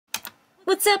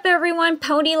What's up everyone,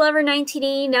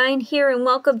 Ponylover1989 here and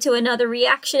welcome to another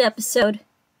reaction episode.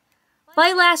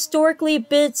 My last Dorkly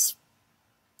Bits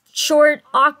short,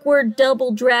 awkward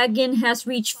double dragon has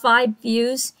reached 5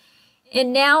 views.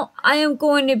 And now I am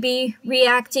going to be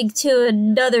reacting to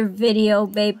another video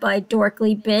made by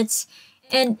Dorkly Bits.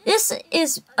 And this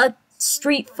is a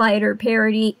Street Fighter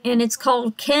parody and it's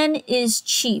called Ken is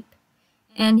Cheap.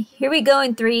 And here we go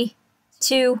in 3,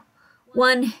 2,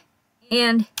 1,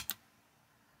 and...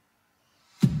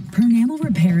 Enamel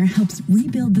Repair helps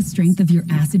rebuild the strength of your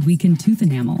acid-weakened tooth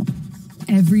enamel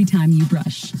every time you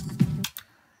brush.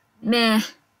 Meh.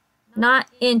 Not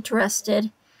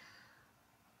interested.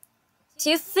 Do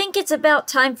you think it's about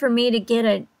time for me to get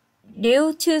a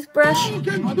new toothbrush?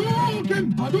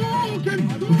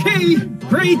 Okay,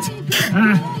 great.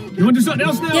 You want to do something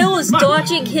else now? Gil is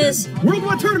dodging his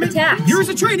Worldwide Tournament. attacks. Years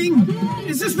of training.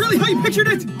 Is this really how you pictured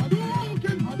it?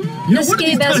 You This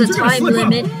game has a time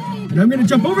limit. And I'm gonna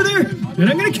jump over there, and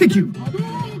I'm gonna kick you.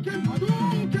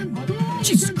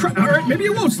 Jesus Christ! All right, maybe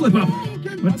you won't slip up.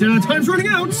 But time's running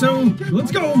out, so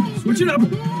let's go. Switch it up.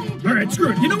 All right,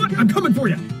 screw it. You know what? I'm coming for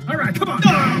you. All right, come on.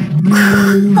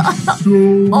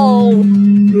 Oh.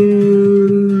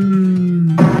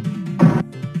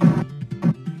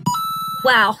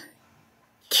 Wow.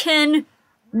 Ken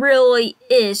really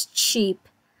is cheap.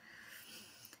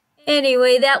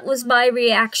 Anyway, that was my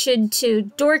reaction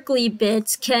to Dorkly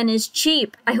Bits, Ken is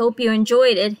Cheap. I hope you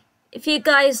enjoyed it. If you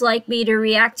guys like me to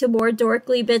react to more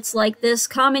Dorkly Bits like this,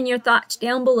 comment your thoughts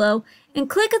down below, and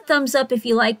click a thumbs up if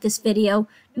you like this video,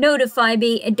 notify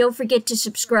me, and don't forget to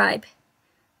subscribe.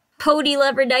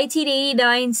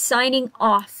 Ponylover1989 signing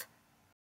off.